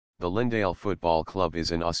The Lyndale Football Club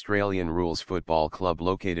is an Australian rules football club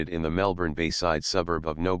located in the Melbourne Bayside suburb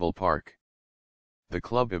of Noble Park. The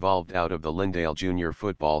club evolved out of the Lyndale Junior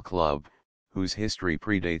Football Club, whose history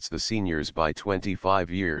predates the seniors by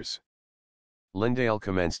 25 years. Lyndale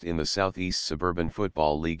commenced in the South East Suburban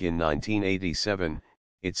Football League in 1987.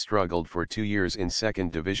 It struggled for 2 years in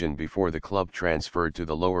second division before the club transferred to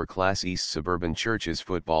the lower class East Suburban Churches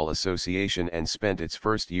Football Association and spent its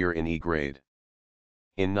first year in E grade.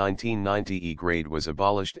 In 1990 E grade was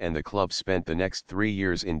abolished and the club spent the next 3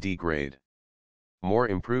 years in D grade. More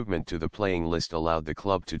improvement to the playing list allowed the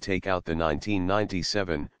club to take out the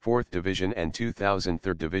 1997 4th Division and 2000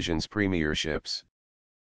 3rd Divisions premierships.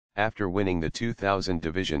 After winning the 2000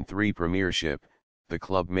 Division 3 premiership, the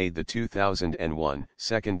club made the 2001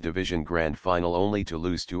 2nd Division Grand Final only to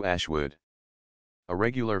lose to Ashwood. A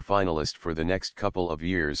regular finalist for the next couple of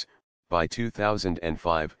years, by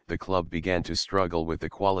 2005 the club began to struggle with the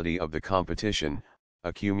quality of the competition,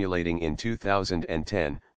 accumulating in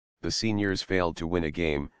 2010, the seniors failed to win a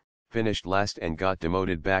game, finished last and got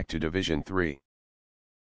demoted back to Division 3.